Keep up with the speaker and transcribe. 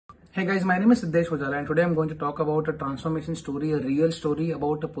Hey guys, my name is Siddesh Ojala and today I'm going to talk about a transformation story, a real story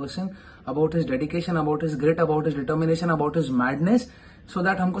about a person, about his dedication, about his grit, about his determination, about his madness, so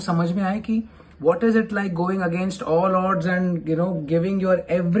that हमको समझ में आए कि what is it like going against all odds and giving your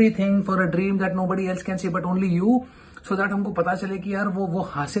everything for a dream that nobody else can see but only you, so that हमको पता चले कि यार वो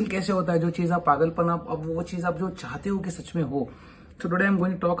हासिल कैसे होता है, जो चीज आप पागलपन आप अब वो चीज आप जो चाहते हो कि सच में हो. So today I'm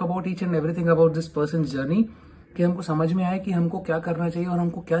going to talk about each and everything about this person's journey, कि हमको समझ में आए कि हमको क्या करना चाहिए और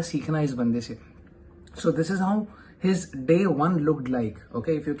हमको क्या सीखना है इस बंदे से. So this is how his day one looked like.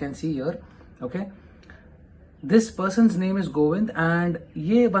 Okay, if you can see here. Okay, this persons name is Govind and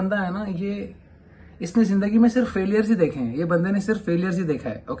ये बंदा है ना, ये इसने जिंदगी में सिर्फ फेलियर्स ही देखे हैं. ये बंदे ने सिर्फ फेलियर्स ही देखा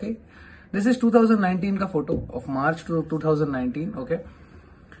है. ओके, दिस इज 2019 का photo of March 2019. Okay,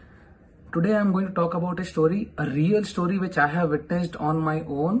 Today I'm going to talk about a story, a real story which I have witnessed on my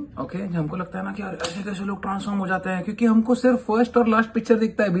own. Okay, हमको लगता है ना कि यार ऐसे कैसे लोग ट्रांसफॉर्म हो जाते हैं, क्योंकि हमको सिर्फ फर्स्ट और लास्ट पिक्चर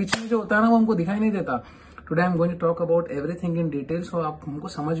दिखता है, बीच में जो होता है ना वो हमको दिखाई नहीं देता. Today I'm going to talk about everything in detail, so आप हमको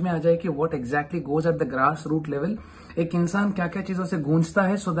समझ में आ जाए कि what exactly goes at the grass root level. एक इंसान क्या क्या चीजों से गूंजता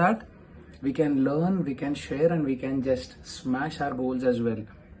है, so that we can learn, we can share and we can just smash our goals as well.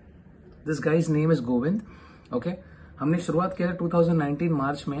 This guy's name is Govind. Okay, हमने शुरुआत किया 2019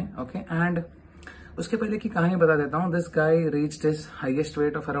 मार्च में. ओके, एंड उसके पहले की कहानी बता देता हूँ. This guy reached his highest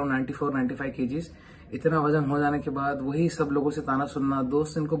weight of around 94-95 kgs. इतना वजन हो जाने के बाद वही सब लोगों से ताना सुनना,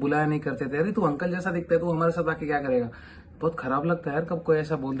 दोस्त इनको बुलाया नहीं करते थे, अरे तू अंकल जैसा दिखता है, तू हमारे साथ आके क्या करेगा. बहुत खराब लगता है यार कब कोई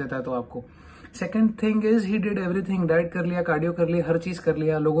ऐसा बोल देता है तो आपको. Second thing is he did everything. Diet कर लिया, कार्डियो कर लिया, हर चीज कर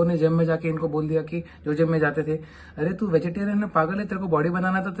लिया. लोगों ने जिम में जाके इनको बोल दिया कि जो जिम में जाते थे, अरे तू वेजिटेरियन है, पागल है, तेरे को बॉडी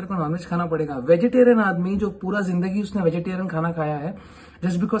बनाना है तो तेरे को नॉनवेज खाना पड़ेगा. वेजिटेरियन आदमी जो पूरा जिंदगी उसने वेजिटेरियन खाना खाया है,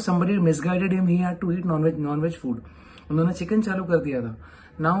 just because somebody misguided him, he had to eat nonveg food. उन्होंने चिकन चालू कर दिया था.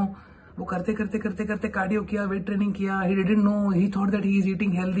 नाउ वो करते करते करते करते कार्डियो किया, वेट ट्रेनिंग किया. He didn't know, he thought that he is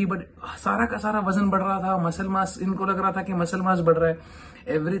eating healthy, but सारा का सारा वजन बढ़ रहा था. मसल मास, इनको लग रहा था कि मसल मास बढ़ रहा है.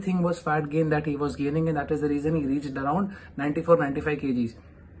 Everything was fat gain that he was gaining and that is the reason he reached around 94-95 kgs.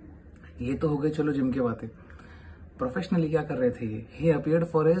 ये तो हो गई चलो जिम की बातें. प्रोफेशनली क्या कर रहे थे ये? ही appeared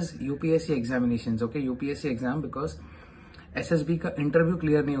for his UPSC examinations. Okay, UPSC exam, because SSB का इंटरव्यू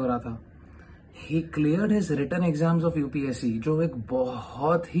क्लियर नहीं हो रहा था. He cleared his written exams of UPSC, जो एक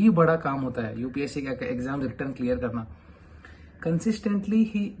बहुत ही बड़ा काम होता है यूपीएससी का एग्जाम रिटर्न क्लियर करना. Consistently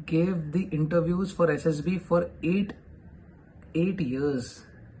he gave the interviews for SSB for 8 years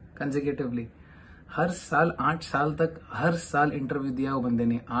consecutively. हर साल 8 साल तक हर साल इंटरव्यू दिया वो बंदे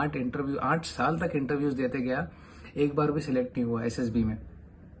ने. 8 साल तक इंटरव्यूज देते गया, एक बार भी सिलेक्ट नहीं हुआ एसएसबी में.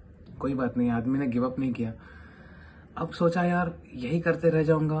 कोई बात नहीं, आदमी ने गिव अप नहीं किया. अब सोचा यार यही करते रह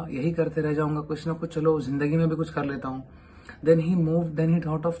जाऊंगा, कुछ ना कुछ चलो जिंदगी में भी कुछ कर लेता हूं. देन ही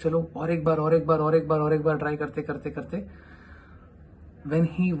थॉट ऑफ चलो और एक बार ट्राई करते when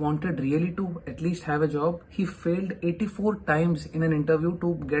he wanted really to at least have a job, he failed 84 times in an interview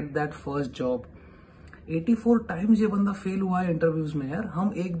to get that first job. 84 times ये बंदा फेल हुआ है इंटरव्यूज में. यार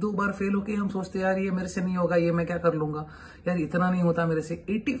हम एक दो बार फेल होके हम सोचते यार ये मेरे से नहीं होगा, ये मैं क्या कर लूंगा, यार इतना नहीं होता मेरे से.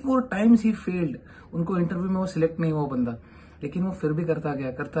 84 टाइम्स ही फेल्ड. उनको इंटरव्यू में वो सिलेक्ट नहीं हुआ बंदा, लेकिन वो फिर भी करता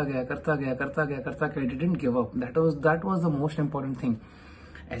गया. Didn't give up. That was the most important thing.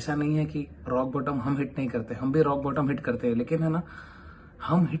 ऐसा नहीं है कि रॉक बॉटम हम हिट नहीं करते, हम भी रॉक बॉटम हिट करते हैं, लेकिन है ना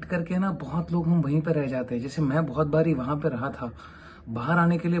हम हिट करके ना बहुत लोग हम वहीं पर रह जाते हैं. जैसे मैं बहुत बार ही वहां पर रहा था. बाहर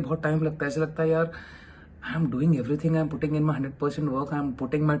आने के लिए बहुत टाइम लगता है. ऐसा लगता है यार I am doing everything, I am putting in my 100% work, I am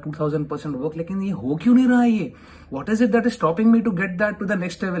putting my 2000% work, लेकिन ये हो क्यों नहीं रहा है ये? What is it that is stopping me to get that to the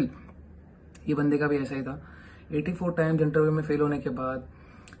next level? ये बंदे का भी ऐसा ही था. 84 टाइम्स इंटरव्यू में फेल होने के बाद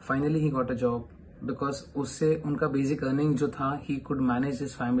finally he got a job, because उससे उनका बेसिक अर्निंग जो था, he could manage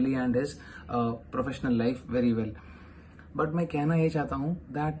his family and his professional life very well. But मैं कहना ये चाहता हूँ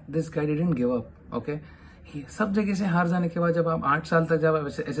that this guy didn't give up. Okay, सब जगह से हार जाने के बाद जब आप 8 साल तक जब आप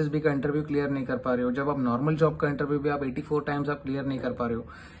एसएसबी का इंटरव्यू क्लियर नहीं कर पा रहे हो, जब आप नॉर्मल जॉब का इंटरव्यू भी आप 84 टाइम्स आप क्लियर नहीं कर पा रहे हो,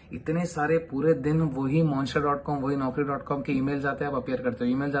 इतने सारे पूरे दिन वही monster.com वही naukri.com के ईमेल आते हैं, आप अपियर करते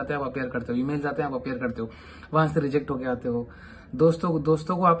हो, ईमेल जाते हैं आप अपियर करते हो, ईमेल जाते हैं आप अपियर करते हो, वहां से रिजेक्ट होके आते हो.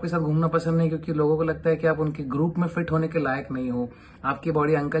 दोस्तों को आपके साथ घूमना पसंद नहीं, क्योंकि लोगों को लगता है कि आप उनके ग्रुप में फिट होने के लायक नहीं हो. आपकी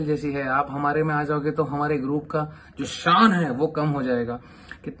बॉडी अंकल जैसी है, आप हमारे में आ जाओगे तो हमारे ग्रुप का जो शान है वो कम हो जाएगा.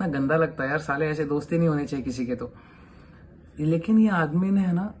 कितना गंदा लगता है यार. साले ऐसे दोस्ती नहीं होने चाहिए किसी के तो. लेकिन ये आदमी ने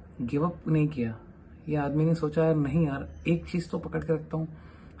है ना गिव अप नहीं किया. ये आदमी ने सोचा यार नहीं यार, एक चीज तो पकड़ के रखता हूं,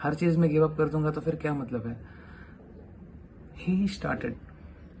 हर चीज में गिव अप कर दूंगा तो फिर क्या मतलब है. He started.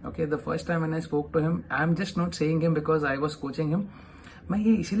 Okay, the first time when I spoke to him, I am just not saying him because I was coaching him. मैं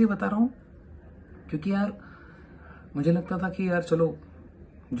ये इसीलिए बता रहा हूँ क्योंकि यार मुझे लगता था कि यार चलो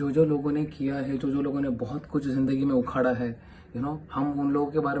जो लोगों ने किया है, जो लोगों ने बहुत कुछ जिंदगी में उखाड़ा है, हम उन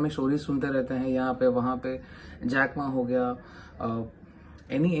लोगों के बारे में स्टोरीज सुनते रहते हैं, यहाँ पे वहाँ पे, जैक मा हो गया,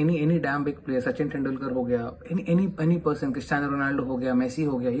 any damn big player, Sachin Tendulkar हो गया, एनी पर्सन, क्रिस्टियानो रोनाल्डो हो गया, मेसी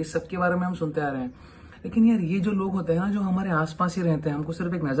हो गया, ये सब के बारे में हम सुनते आ रहे हैं। लेकिन यार ये जो लोग होते हैं ना, जो हमारे आसपास ही रहते हैं, हमको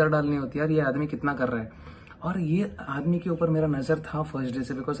सिर्फ एक नजर डालनी होती है, यार ये आदमी कितना कर रहा है। और ये आदमी के ऊपर मेरा नजर था फर्स्ट डे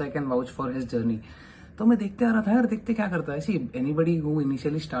से, because I can vouch for his journey. तो मैं देखते आ रहा था यार, देखते क्या करता है। सी anybody who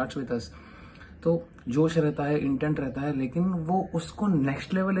initially starts with us, तो जोश रहता है, इंटेंट रहता है, लेकिन वो उसको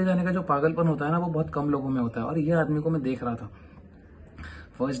नेक्स्ट लेवल ले जाने का जो पागलपन होता है ना, वो बहुत कम लोगों में होता है। और ये आदमी को मैं देख रहा था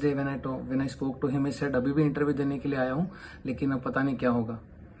first day when I spoke to him, I said अभी भी इंटरव्यू देने के लिए आया हूँ, लेकिन अब पता नहीं क्या होगा।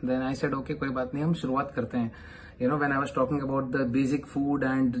 देन आई सेड ओके, कोई बात नहीं, हम शुरुआत करते हैं। When I was talking about the basic food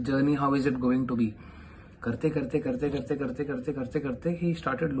and journey, how is it going to be, करते करते करते करते करते करते करते करते ही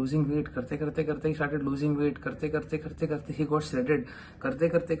स्टार्टेड लूजिंग वेट, करते करते करते ही स्टार्टेड लूजिंग वेट, करते करते करते करते ही गॉट श्रेडेड, करते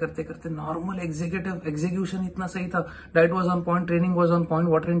करते करते करते नॉर्मल एग्जीक्यूशन इतना सही था, diet was on point, training was on point,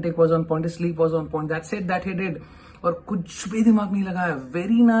 water intake was on point, sleep was on point, that's it, that he did. और कुछ भी दिमाग नहीं लगाया,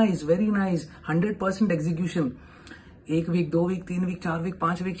 very nice 100% execution. 1 week, 2 week, 3 week, 4 week,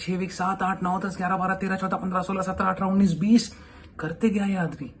 5 week, 6 week, 7, 8, 9, 10, 11, 12, 13, 14, 15, 16, 17, 18, 19, 20 करते गया ये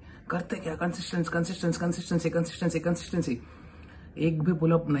आदमी, करते क्या, कंसिस्टेंसी। एक भी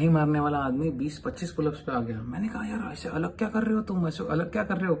पुलअप नहीं मारने वाला आदमी 20-25 पुलअप्स पे आ गया। मैंने कहा यार ऐसे अलग क्या कर रहे हो तुम, ऐसे अलग क्या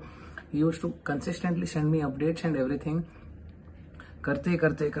कर रहे हो। ही used to consistently send me updates and everything. करते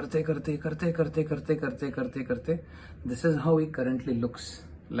करते करते करते करते करते करते करते करते करते this is how he currently looks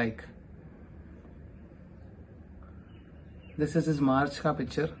like. This is his March का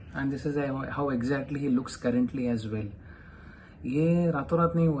picture and this is how exactly he looks currently as well. ये रातों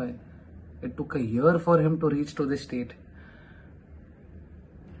रात नहीं हुआ है, it took a year for him to reach to this state.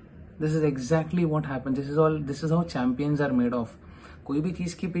 This is exactly what happens, this is how champions are made of. कोई भी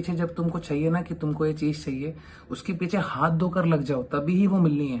चीज के पीछे जब तुमको चाहिए ना कि तुमको ये चीज चाहिए, उसके पीछे हाथ धोकर लग जाओ, तभी ही वो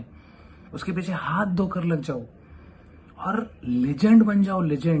मिलनी है। उसके पीछे हाथ धोकर लग जाओ और लेजेंड बन जाओ,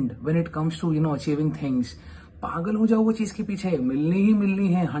 legend when it comes to achieving things. पागल हो जाओ वो चीज के पीछे, मिलनी ही मिलनी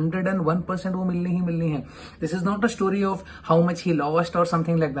है, 101% वो मिलनी ही मिलनी है। This is not a story of how much he lost और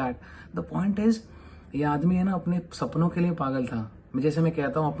something like that. The point is, ये आदमी है ना अपने सपनों के लिए पागल था। जैसे मैं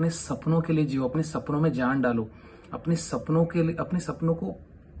कहता हूं, अपने सपनों के लिए जियो, अपने सपनों में जान डालो, अपने सपनों के लिए, अपने सपनों को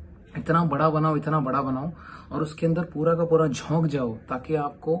इतना बड़ा बनाओ और उसके अंदर पूरा का पूरा झोंक जाओ, ताकि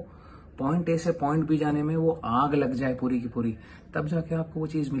आपको पॉइंट ए से पॉइंट बी जाने में वो आग लग जाए पूरी की पूरी। तब जाके आपको वो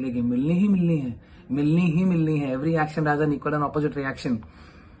चीज मिलेगी, मिलनी ही मिलनी है। Every action has an equal and opposite reaction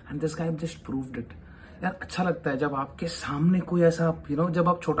and this guy just proved it. यार अच्छा लगता है जब आपके सामने कोई ऐसा जब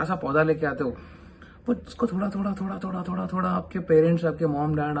आप छोटा सा पौधा लेके आते हो, वो उसको थोड़ा आपके पेरेंट्स, आपके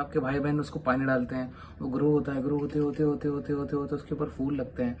मॉम डैड, आपके भाई बहन उसको पानी डालते हैं, वो ग्रो होता है, ग्रो होते उसके ऊपर फूल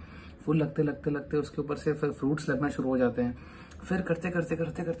लगते हैं, फूल लगते उसके ऊपर से फिर फ्रूट्स लगना शुरू हो जाते हैं। फिर करते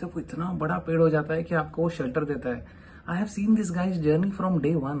वो इतना बड़ा पेड़ हो जाता है कि आपको वो शेल्टर देता है। I have seen this guy's journey from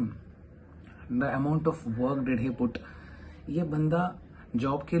day 1, the amount of work did he put. ये बंदा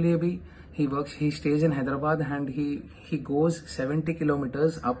जॉब के लिए भी he stays in Hyderabad and he goes 70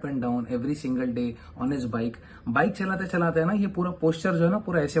 kilometers up and down every single day on his bike। Bike चलाते है ना, ये पूरा पोस्चर जो है ना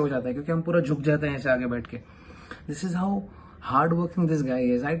पूरा ऐसे हो जाता है, क्योंकि हम पूरा झुक जाते हैं ऐसे आगे बैठ के। This is how hard working this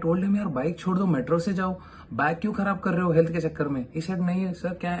guy is. I told him यार बाइक छोड़ दो, मेट्रो से जाओ, बाइक क्यों खराब कर रहे हो हेल्थ के चक्कर में। ही सेड नहीं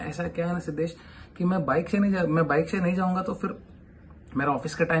सर, क्या ऐसा क्या है ना सिद्धेश कि मैं बाइक से नहीं जाऊंगा तो फिर मेरा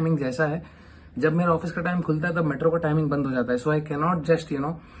ऑफिस का टाइमिंग जैसा है, जब मेरा ऑफिस का टाइम खुलता है तब मेट्रो का टाइमिंग बंद हो जाता है। So I can not just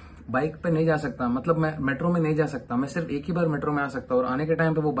bike पे नहीं जा सकता, मतलब मैं मेट्रो में नहीं जा सकता, मैं सिर्फ एक ही बार मेट्रो में आ सकता हूँ और आने के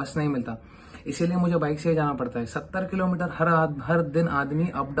टाइम पे वो बस नहीं मिलता, इसीलिए मुझे बाइक से ही जाना पड़ता है। 70 किलोमीटर हर दिन आदमी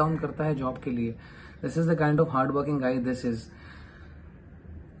अप डाउन करता है जॉब के लिए। This is the kind of hard working guy. This is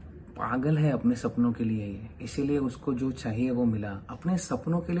पागल है अपने सपनों के लिए ये, इसीलिए उसको जो चाहिए वो मिला। अपने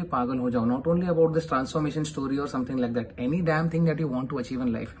सपनों के लिए पागल हो जाओ, not only about this transformation story और something like that, any damn thing that you want to achieve in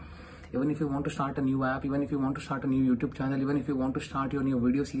life. Even if you want to start a new app, even if you want to start a new YouTube channel, even if you want to start your new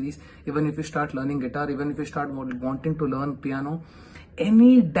video series, even if you start learning guitar, even if you start wanting to learn piano, any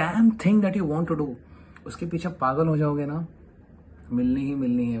damn thing that you want to do, उसके पीछे पागल हो जाओगे ना, मिलनी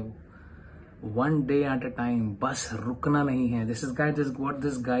ही है वो, one day at a time, बस रुकना नहीं है। This is what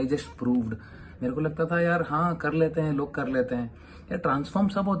this guy just proved। मेरे को लगता था यार हाँ कर लेते हैं, लोग कर लेते हैं यार, ट्रांसफॉर्म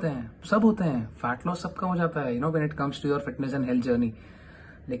सब होते हैं, फैट लॉस सबका हो जाता है when it comes to your fitness and health journey।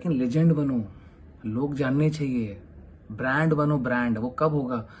 लेकिन लेजेंड बनो, लोग जानने चाहिए, ब्रांड बनो, ब्रांड। वो कब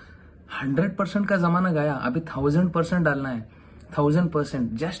होगा? 100% का जमाना गया, अभी 1000% डालना है,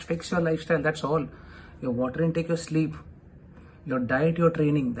 1000%। Just fix your lifestyle, that's all. Your water intake, your sleep, your diet, your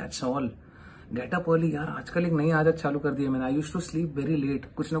training, that's all. Get up early यार, आजकल एक नई आदत चालू कर दी है मैंने। I used to sleep very late,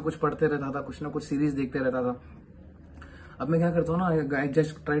 कुछ ना कुछ पढ़ते रहता था, कुछ ना कुछ सीरीज देखते रहता था। अब मैं क्या करता हूँ ना, I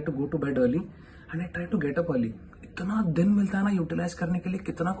just try to go to bed early and I try to get up early. इतना दिन मिलता है ना यूटिलाइज करने के लिए,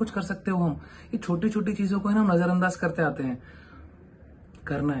 कितना कुछ कर सकते हो हम। ये छोटी छोटी चीजों को है ना नजरअंदाज करते आते हैं।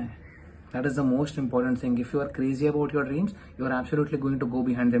 करना है, that is the most important thing. If you are crazy about your dreams, you are absolutely going to go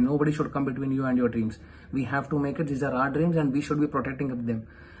behind them. Nobody should come between you and your dreams. We have to make it. These are our dreams and we should be protecting them.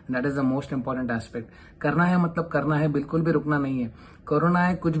 And that is the most important aspect. करना है मतलब करना है, बिल्कुल भी रुकना नहीं है। कोरोना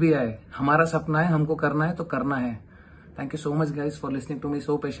है, कुछ भी आए, हमारा सपना है, हमको करना है तो करना है। Thank you so much guys for listening to me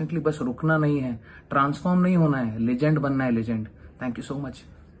so patiently. बस रुकना नहीं है, ट्रांसफॉर्म नहीं होना है, लेजेंड बनना है, legend. Thank you so much.